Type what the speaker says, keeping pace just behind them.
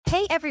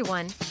Hey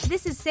everyone,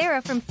 this is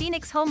Sarah from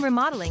Phoenix Home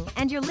Remodeling,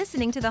 and you're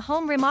listening to the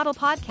Home Remodel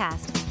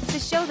Podcast, the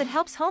show that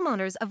helps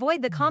homeowners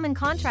avoid the common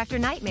contractor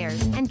nightmares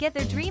and get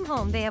their dream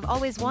home they have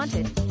always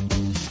wanted.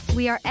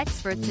 We are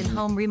experts in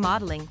home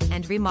remodeling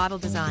and remodel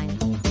design.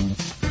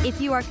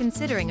 If you are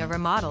considering a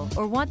remodel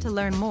or want to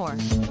learn more,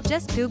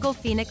 just Google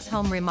Phoenix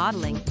Home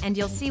Remodeling and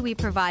you'll see we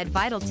provide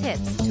vital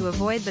tips to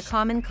avoid the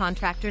common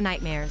contractor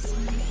nightmares.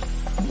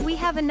 We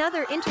have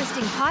another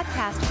interesting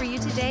podcast for you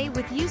today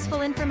with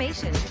useful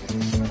information.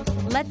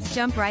 Let's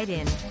jump right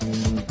in.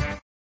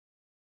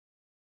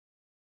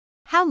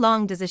 How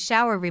long does a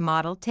shower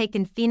remodel take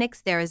in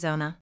Phoenix,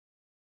 Arizona?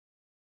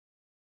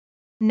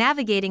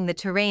 Navigating the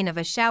terrain of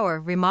a shower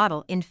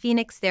remodel in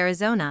Phoenix,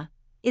 Arizona,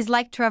 is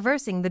like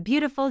traversing the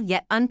beautiful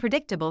yet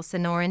unpredictable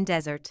Sonoran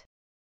Desert.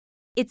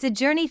 It's a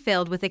journey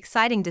filled with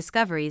exciting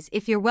discoveries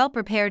if you're well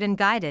prepared and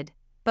guided,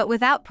 but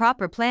without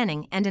proper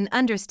planning and an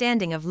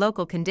understanding of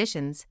local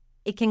conditions,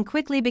 it can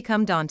quickly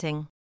become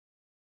daunting.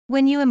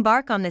 When you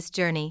embark on this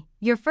journey,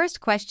 your first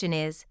question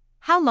is,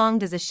 how long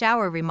does a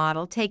shower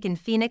remodel take in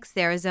Phoenix,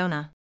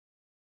 Arizona?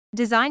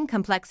 Design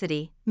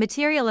complexity,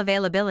 material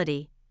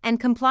availability, and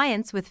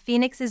compliance with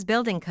Phoenix's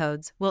building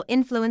codes will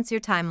influence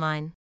your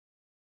timeline.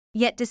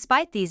 Yet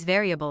despite these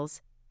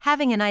variables,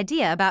 having an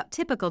idea about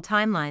typical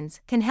timelines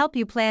can help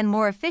you plan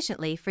more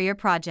efficiently for your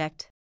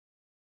project.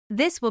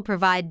 This will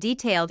provide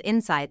detailed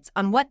insights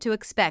on what to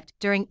expect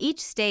during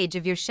each stage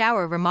of your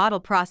shower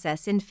remodel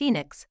process in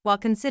Phoenix, while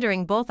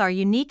considering both our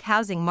unique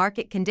housing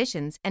market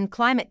conditions and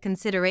climate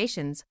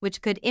considerations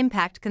which could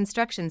impact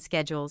construction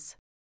schedules.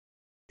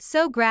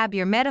 So grab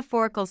your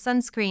metaphorical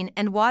sunscreen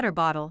and water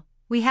bottle,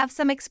 we have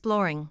some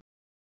exploring.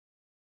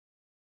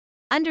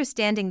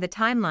 Understanding the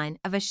timeline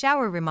of a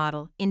shower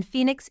remodel in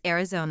Phoenix,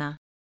 Arizona.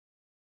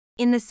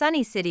 In the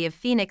sunny city of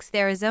Phoenix,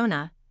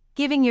 Arizona,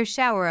 giving your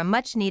shower a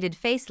much-needed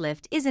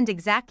facelift isn't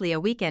exactly a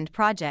weekend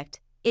project.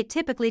 It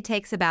typically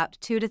takes about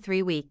 2 to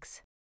 3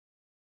 weeks.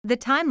 The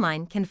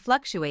timeline can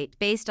fluctuate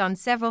based on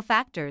several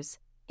factors,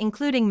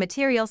 including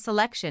material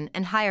selection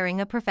and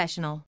hiring a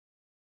professional.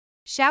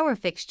 Shower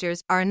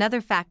fixtures are another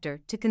factor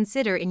to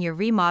consider in your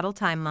remodel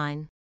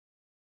timeline.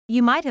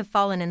 You might have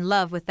fallen in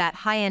love with that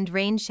high-end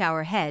rain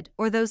shower head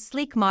or those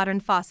sleek modern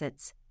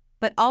faucets,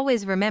 but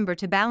always remember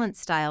to balance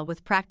style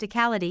with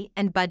practicality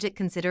and budget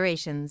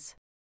considerations.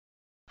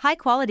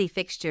 High-quality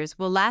fixtures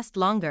will last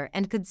longer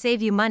and could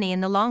save you money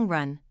in the long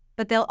run,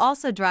 but they'll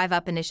also drive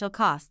up initial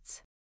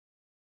costs.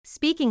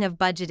 Speaking of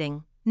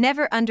budgeting,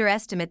 never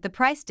underestimate the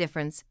price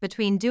difference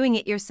between doing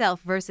it yourself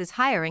versus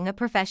hiring a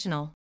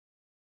professional.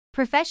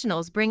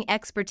 Professionals bring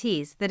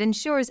expertise that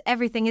ensures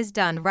everything is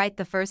done right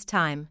the first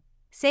time,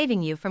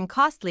 saving you from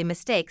costly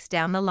mistakes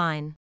down the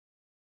line.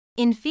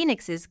 In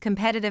Phoenix's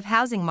competitive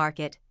housing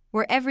market,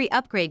 where every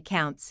upgrade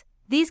counts,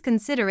 these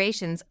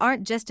considerations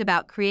aren't just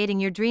about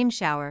creating your dream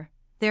shower.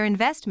 They're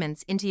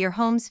investments into your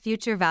home's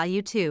future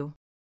value too.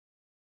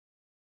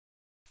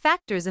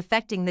 Factors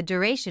affecting the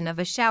duration of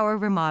a shower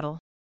remodel.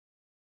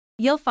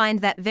 You'll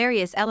find that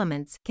various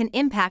elements can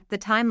impact the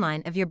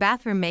timeline of your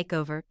bathroom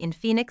makeover in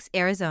Phoenix,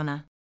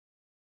 Arizona.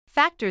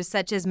 Factors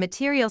such as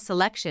material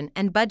selection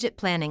and budget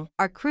planning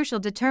are crucial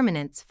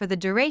determinants for the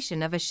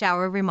duration of a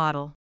shower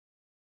remodel.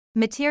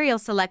 Material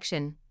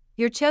selection.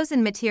 Your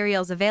chosen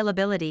materials'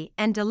 availability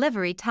and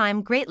delivery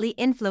time greatly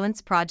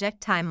influence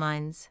project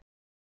timelines.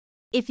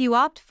 If you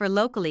opt for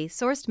locally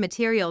sourced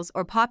materials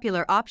or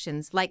popular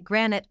options like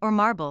granite or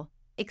marble,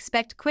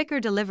 expect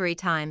quicker delivery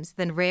times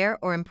than rare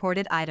or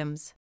imported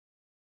items.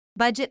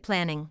 Budget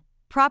planning.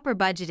 Proper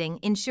budgeting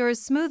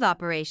ensures smooth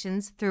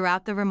operations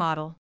throughout the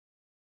remodel.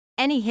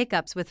 Any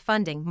hiccups with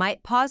funding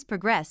might pause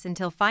progress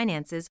until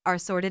finances are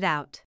sorted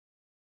out.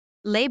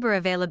 Labor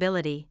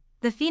availability.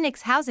 The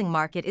Phoenix housing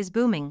market is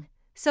booming,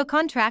 so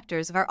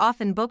contractors are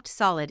often booked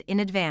solid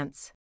in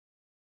advance.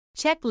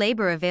 Check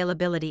labor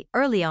availability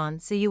early on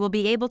so you will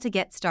be able to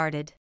get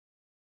started.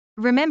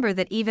 Remember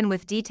that even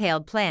with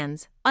detailed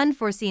plans,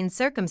 unforeseen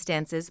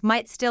circumstances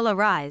might still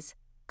arise,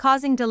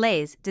 causing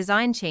delays,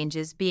 design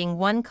changes being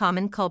one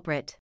common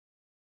culprit.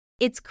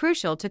 It's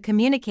crucial to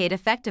communicate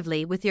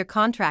effectively with your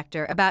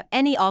contractor about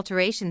any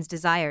alterations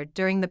desired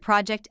during the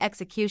project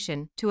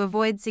execution to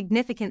avoid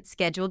significant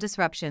schedule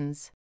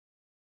disruptions.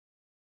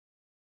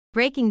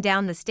 Breaking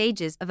down the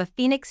stages of a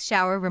Phoenix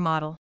shower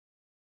remodel.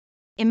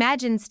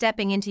 Imagine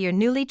stepping into your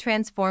newly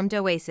transformed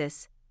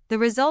oasis. The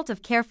result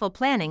of careful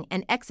planning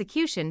and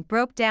execution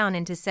broke down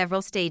into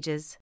several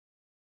stages.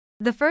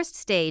 The first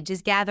stage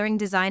is gathering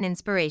design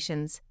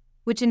inspirations,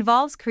 which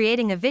involves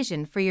creating a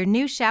vision for your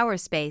new shower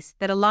space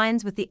that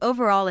aligns with the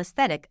overall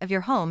aesthetic of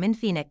your home in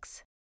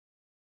Phoenix.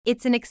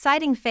 It's an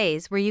exciting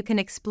phase where you can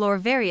explore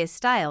various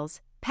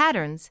styles,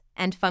 patterns,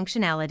 and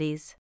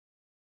functionalities.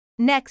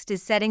 Next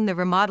is setting the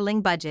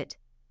remodeling budget,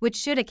 which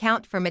should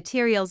account for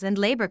materials and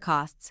labor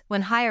costs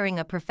when hiring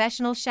a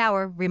professional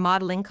shower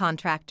remodeling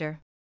contractor.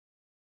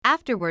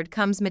 Afterward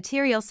comes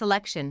material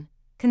selection,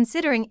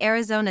 considering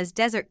Arizona's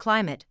desert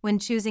climate when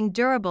choosing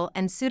durable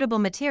and suitable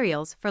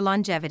materials for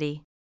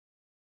longevity.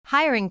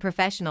 Hiring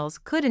professionals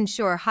could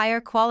ensure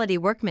higher quality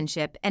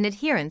workmanship and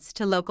adherence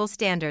to local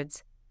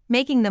standards,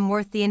 making them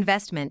worth the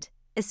investment,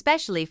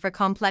 especially for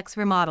complex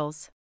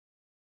remodels.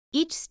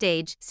 Each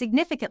stage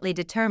significantly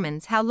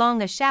determines how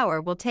long a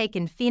shower will take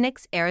in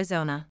Phoenix,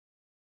 Arizona.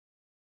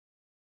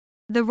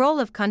 The role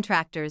of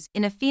contractors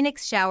in a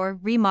Phoenix shower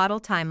remodel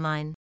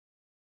timeline.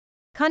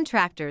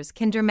 Contractors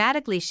can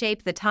dramatically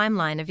shape the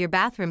timeline of your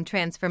bathroom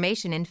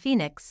transformation in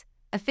Phoenix,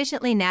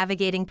 efficiently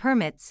navigating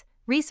permits,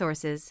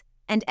 resources,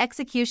 and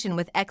execution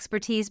with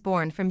expertise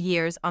born from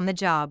years on the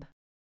job.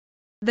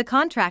 The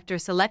contractor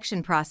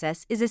selection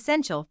process is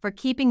essential for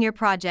keeping your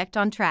project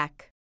on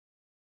track.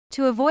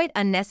 To avoid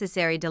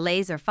unnecessary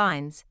delays or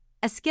fines,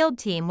 a skilled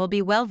team will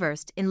be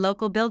well-versed in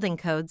local building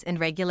codes and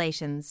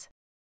regulations.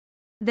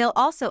 They'll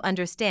also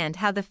understand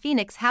how the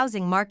Phoenix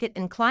housing market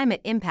and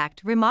climate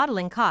impact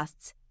remodeling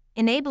costs,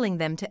 enabling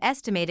them to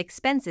estimate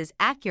expenses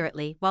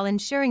accurately while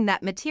ensuring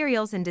that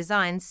materials and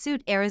designs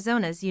suit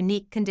Arizona's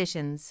unique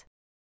conditions.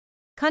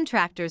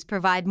 Contractors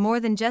provide more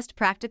than just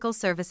practical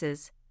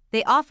services.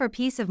 They offer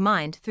peace of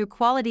mind through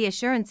quality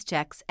assurance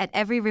checks at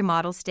every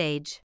remodel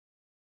stage.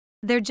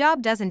 Their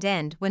job doesn't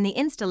end when the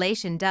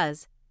installation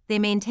does. They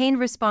maintain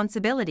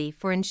responsibility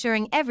for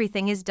ensuring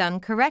everything is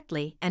done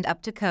correctly and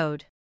up to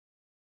code.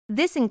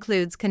 This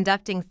includes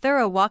conducting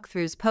thorough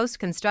walkthroughs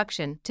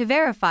post-construction to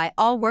verify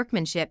all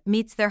workmanship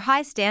meets their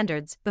high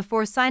standards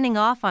before signing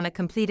off on a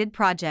completed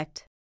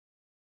project.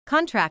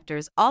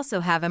 Contractors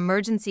also have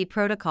emergency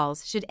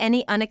protocols should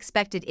any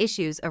unexpected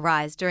issues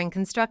arise during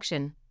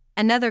construction,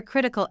 another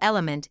critical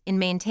element in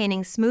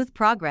maintaining smooth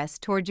progress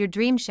toward your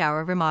dream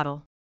shower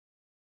remodel.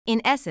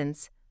 In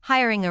essence,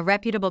 hiring a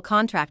reputable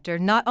contractor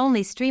not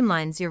only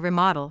streamlines your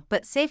remodel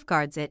but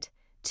safeguards it,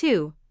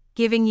 too,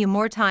 giving you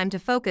more time to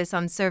focus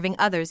on serving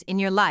others in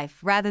your life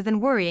rather than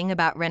worrying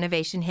about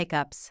renovation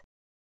hiccups.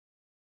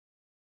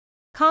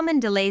 Common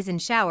delays in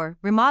shower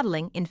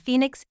remodeling in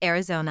Phoenix,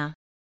 Arizona.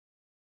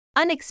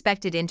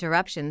 Unexpected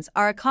interruptions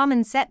are a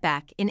common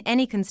setback in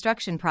any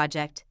construction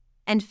project,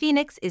 and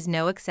Phoenix is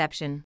no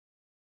exception.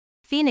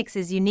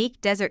 Phoenix's unique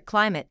desert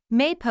climate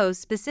may pose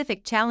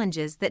specific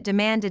challenges that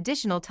demand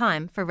additional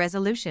time for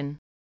resolution.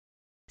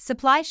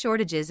 Supply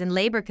shortages and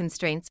labor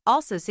constraints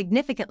also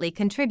significantly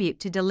contribute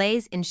to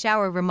delays in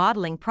shower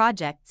remodeling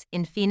projects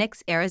in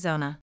Phoenix,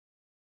 Arizona.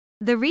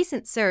 The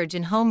recent surge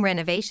in home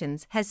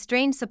renovations has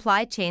strained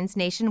supply chains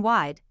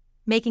nationwide,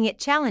 making it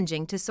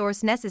challenging to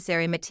source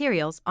necessary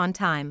materials on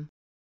time.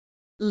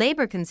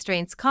 Labor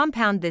constraints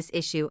compound this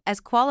issue as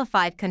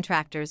qualified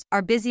contractors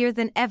are busier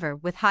than ever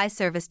with high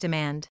service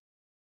demand.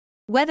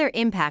 Weather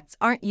impacts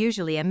aren't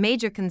usually a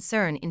major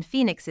concern in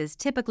Phoenix's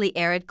typically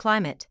arid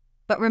climate,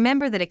 but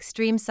remember that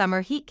extreme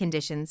summer heat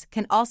conditions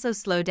can also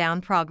slow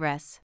down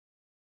progress.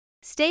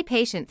 Stay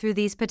patient through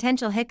these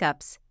potential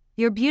hiccups.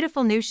 Your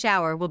beautiful new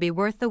shower will be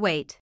worth the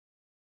wait.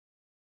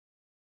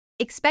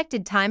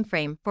 Expected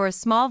timeframe for a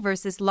small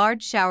versus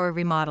large shower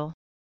remodel.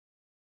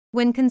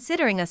 When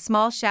considering a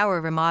small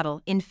shower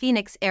remodel in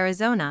Phoenix,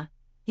 Arizona,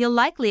 you'll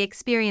likely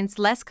experience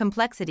less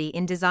complexity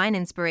in design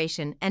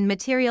inspiration and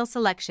material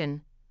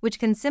selection, which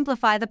can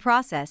simplify the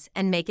process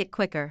and make it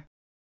quicker.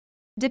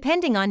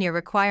 Depending on your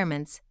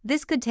requirements,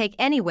 this could take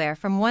anywhere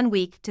from 1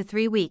 week to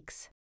 3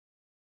 weeks.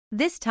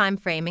 This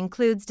timeframe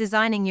includes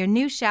designing your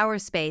new shower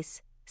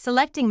space,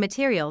 selecting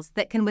materials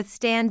that can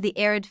withstand the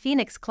arid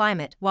Phoenix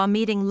climate while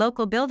meeting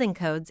local building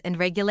codes and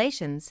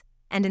regulations,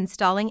 and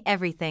installing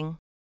everything.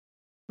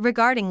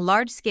 Regarding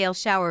large-scale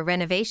shower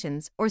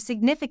renovations or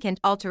significant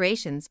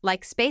alterations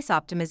like space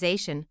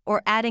optimization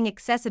or adding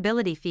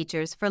accessibility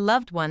features for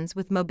loved ones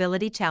with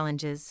mobility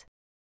challenges,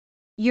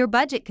 your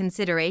budget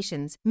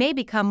considerations may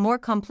become more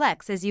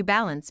complex as you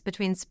balance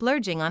between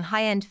splurging on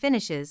high-end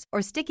finishes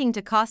or sticking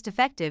to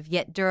cost-effective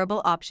yet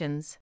durable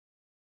options.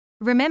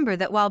 Remember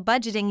that while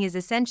budgeting is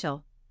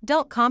essential,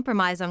 don't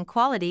compromise on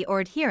quality or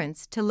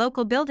adherence to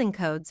local building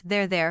codes.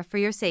 They're there for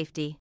your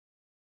safety.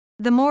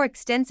 The more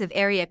extensive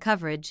area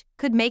coverage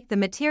could make the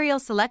material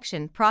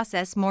selection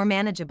process more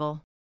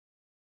manageable.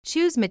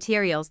 Choose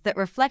materials that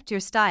reflect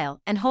your style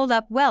and hold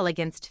up well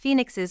against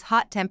Phoenix's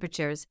hot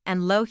temperatures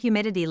and low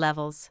humidity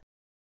levels.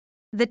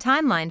 The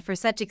timeline for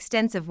such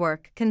extensive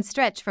work can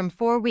stretch from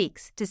 4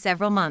 weeks to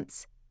several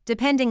months,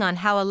 depending on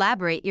how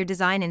elaborate your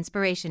design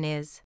inspiration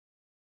is.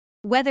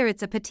 Whether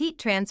it's a petite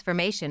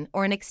transformation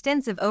or an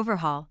extensive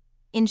overhaul,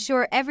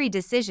 ensure every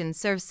decision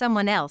serves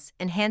someone else,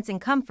 enhancing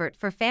comfort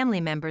for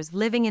family members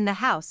living in the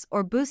house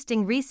or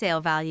boosting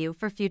resale value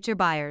for future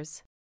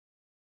buyers.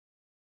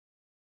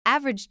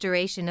 Average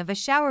duration of a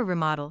shower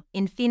remodel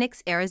in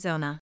Phoenix,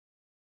 Arizona.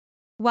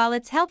 While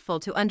it's helpful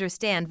to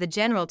understand the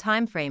general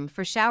timeframe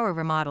for shower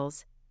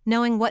remodels,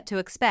 knowing what to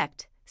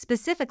expect,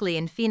 specifically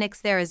in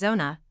Phoenix,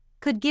 Arizona,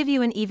 could give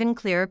you an even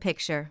clearer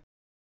picture.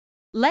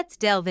 Let's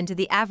delve into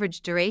the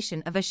average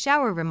duration of a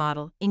shower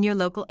remodel in your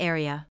local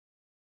area.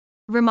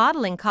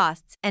 Remodeling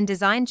costs and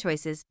design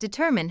choices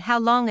determine how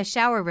long a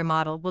shower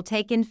remodel will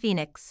take in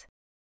Phoenix.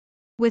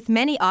 With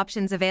many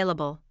options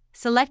available,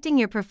 selecting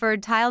your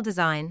preferred tile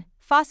design,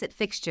 faucet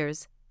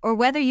fixtures, or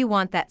whether you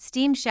want that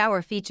steam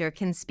shower feature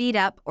can speed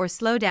up or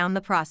slow down the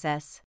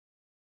process.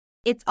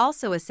 It's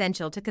also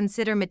essential to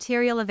consider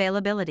material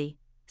availability.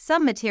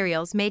 some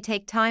materials may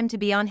take time to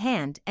be on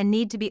hand and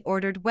need to be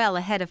ordered well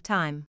ahead of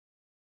time.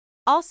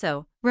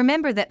 Also,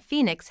 remember that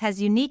Phoenix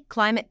has unique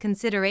climate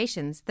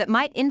considerations that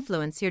might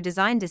influence your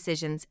design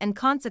decisions and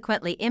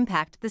consequently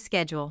impact the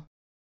schedule.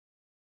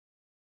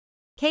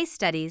 Case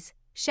studies: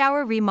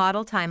 shower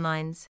remodel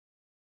timelines.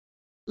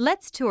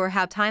 Let's tour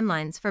how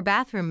timelines for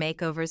bathroom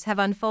makeovers have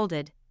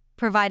unfolded,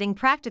 providing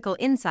practical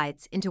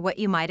insights into what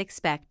you might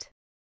expect.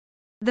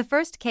 The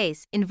first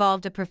case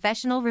involved a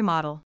professional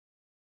remodel.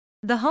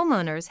 The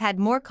homeowners had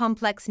more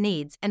complex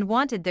needs and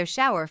wanted their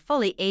shower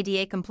fully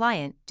ADA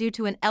compliant due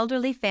to an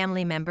elderly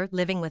family member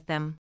living with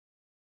them.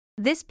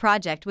 This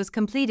project was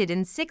completed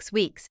in 6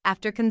 weeks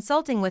after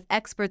consulting with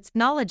experts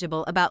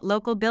knowledgeable about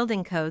local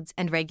building codes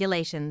and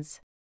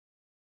regulations.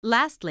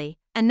 Lastly,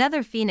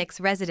 another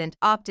Phoenix resident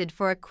opted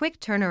for a quick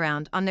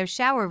turnaround on their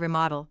shower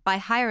remodel by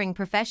hiring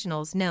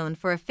professionals known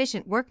for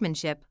efficient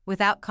workmanship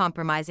without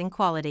compromising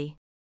quality.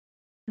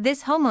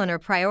 This homeowner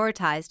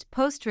prioritized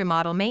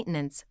post-remodel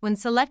maintenance when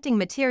selecting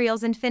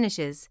materials and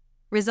finishes,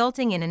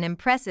 resulting in an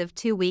impressive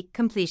 2-week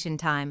completion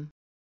time.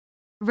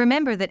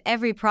 Remember that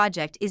every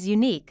project is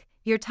unique.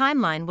 Your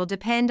timeline will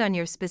depend on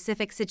your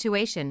specific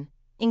situation,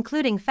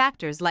 including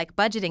factors like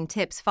budgeting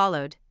tips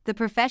followed, the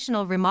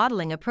professional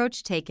remodeling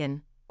approach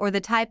taken, or the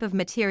type of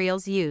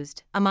materials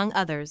used, among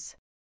others.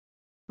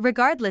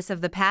 Regardless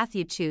of the path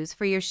you choose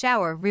for your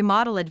shower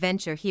remodel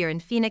adventure here in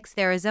Phoenix,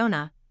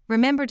 Arizona,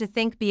 remember to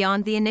think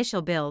beyond the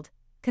initial build.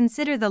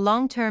 Consider the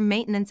long-term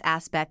maintenance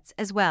aspects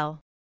as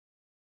well.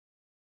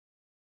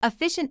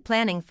 Efficient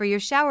planning for your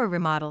shower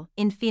remodel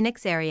in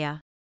Phoenix area.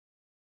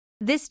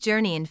 This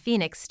journey in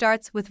Phoenix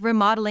starts with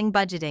remodeling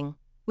budgeting,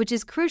 which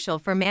is crucial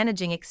for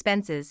managing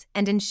expenses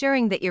and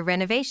ensuring that your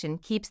renovation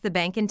keeps the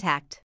bank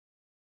intact.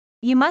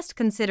 You must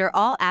consider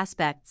all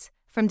aspects,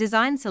 from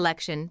design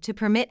selection to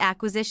permit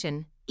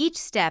acquisition. Each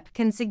step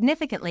can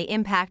significantly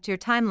impact your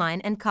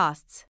timeline and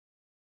costs.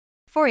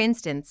 For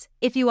instance,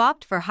 if you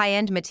opt for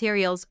high-end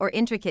materials or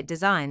intricate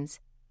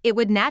designs, it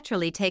would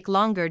naturally take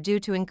longer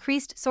due to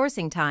increased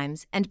sourcing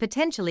times and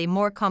potentially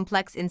more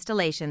complex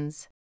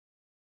installations.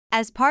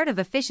 As part of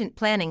efficient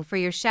planning for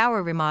your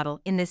shower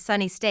remodel in this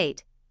sunny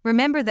state,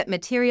 remember that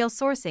material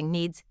sourcing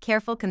needs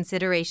careful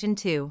consideration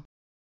too.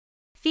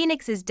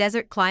 Phoenix's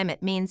desert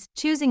climate means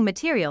choosing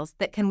materials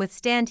that can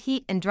withstand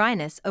heat and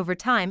dryness over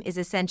time is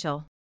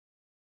essential.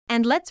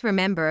 And let's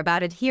remember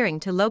about adhering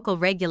to local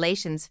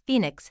regulations.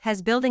 Phoenix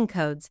has building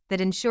codes that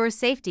ensure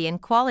safety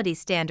and quality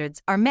standards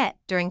are met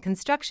during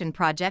construction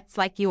projects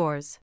like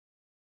yours.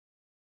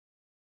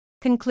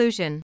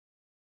 Conclusion: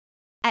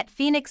 at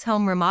Phoenix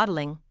Home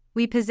Remodeling,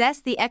 we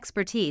possess the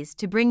expertise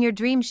to bring your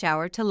dream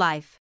shower to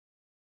life.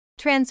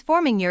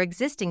 Transforming your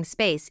existing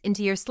space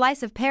into your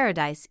slice of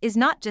paradise is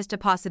not just a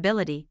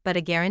possibility but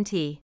a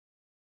guarantee.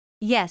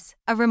 Yes,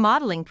 a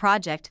remodeling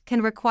project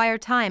can require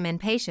time and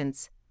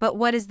patience, but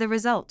what is the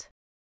result?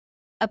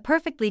 A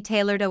perfectly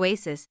tailored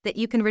oasis that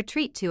you can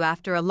retreat to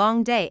after a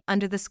long day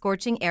under the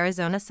scorching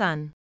Arizona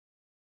sun.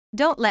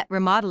 Don't let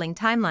remodeling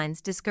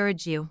timelines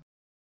discourage you.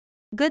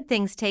 Good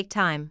things take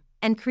time,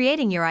 and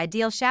creating your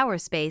ideal shower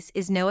space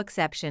is no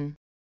exception.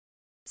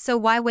 So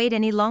why wait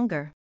any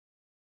longer?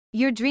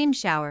 Your dream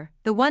shower,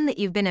 the one that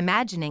you've been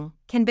imagining,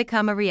 can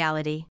become a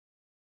reality.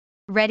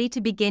 Ready to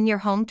begin your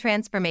home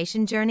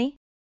transformation journey?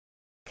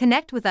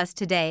 Connect with us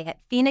today at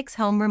Phoenix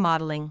Home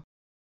Remodeling.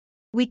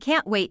 We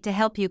can't wait to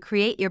help you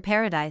create your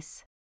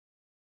paradise.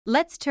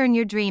 Let's turn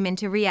your dream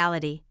into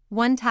reality,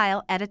 one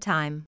tile at a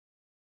time.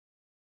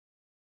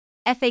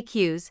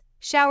 FAQs: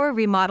 shower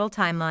remodel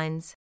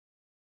timelines.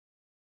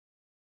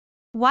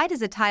 Why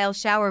does a tile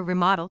shower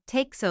remodel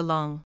take so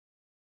long?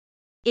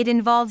 It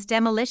involves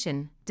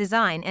demolition,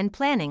 design and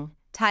planning,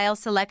 tile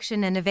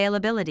selection and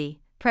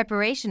availability,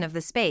 preparation of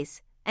the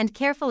space, and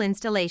careful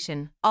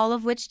installation, all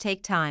of which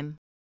take time.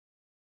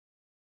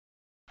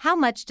 How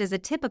much does a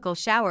typical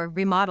shower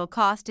remodel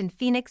cost in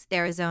Phoenix,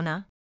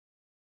 Arizona?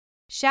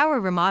 Shower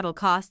remodel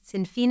costs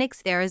in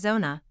Phoenix,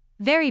 Arizona,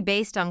 vary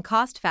based on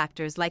cost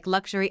factors like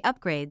luxury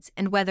upgrades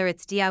and whether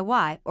it's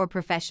DIY or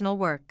professional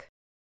work.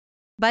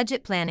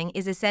 Budget planning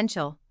is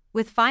essential,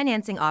 with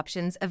financing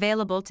options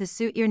available to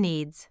suit your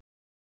needs.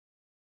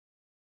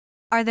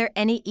 Are there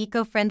any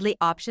eco-friendly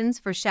options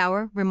for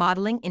shower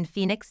remodeling in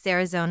Phoenix,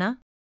 Arizona?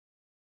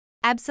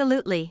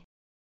 Absolutely.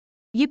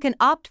 You can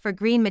opt for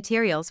green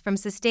materials from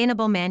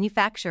sustainable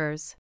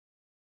manufacturers.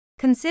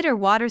 Consider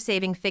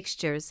water-saving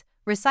fixtures,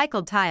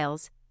 recycled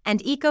tiles,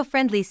 and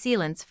eco-friendly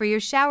sealants for your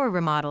shower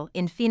remodel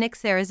in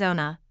Phoenix,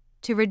 Arizona,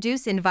 to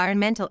reduce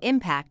environmental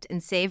impact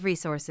and save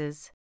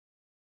resources.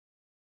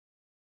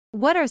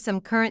 What are some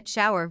current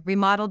shower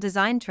remodel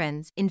design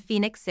trends in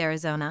Phoenix,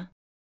 Arizona?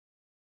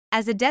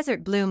 As a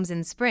desert blooms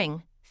in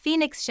spring,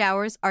 Phoenix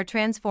showers are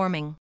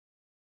transforming.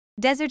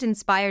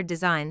 Desert-inspired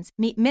designs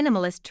meet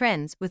minimalist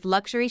trends with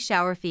luxury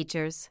shower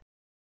features.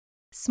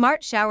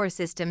 Smart shower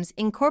systems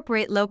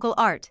incorporate local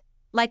art,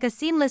 like a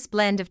seamless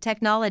blend of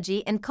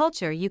technology and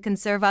culture you can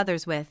serve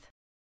others with.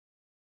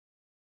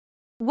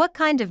 What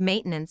kind of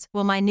maintenance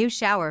will my new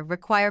shower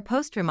require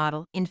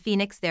post-remodel in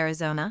Phoenix,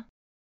 Arizona?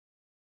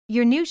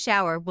 Your new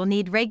shower will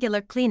need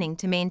regular cleaning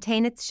to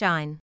maintain its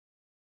shine.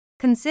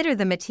 Consider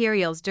the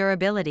material's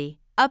durability,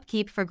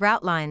 upkeep for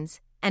grout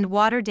lines, and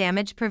water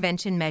damage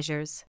prevention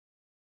measures.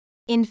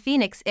 In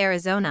Phoenix,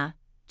 Arizona,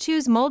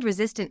 choose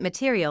mold-resistant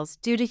materials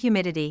due to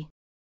humidity.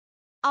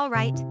 All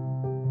right,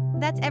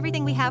 that's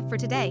everything we have for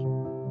today.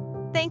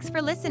 Thanks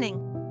for listening.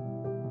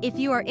 If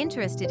you are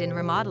interested in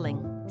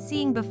remodeling,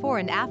 seeing before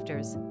and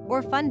afters,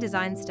 or fun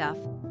design stuff,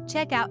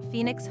 check out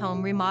Phoenix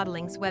Home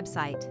Remodeling's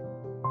website.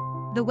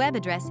 The web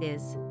address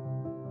is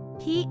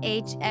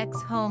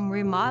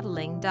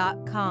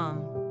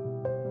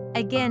phxhomeremodeling.com.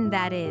 Again,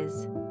 that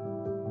is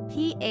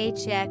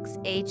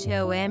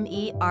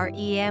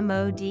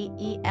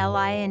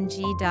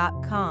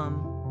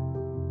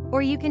phxhomeremodeling.com.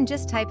 Or you can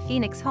just type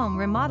Phoenix Home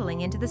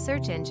Remodeling into the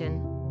search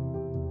engine.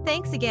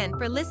 Thanks again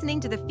for listening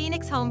to the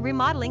Phoenix Home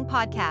Remodeling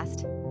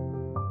Podcast.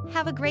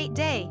 Have a great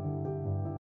day.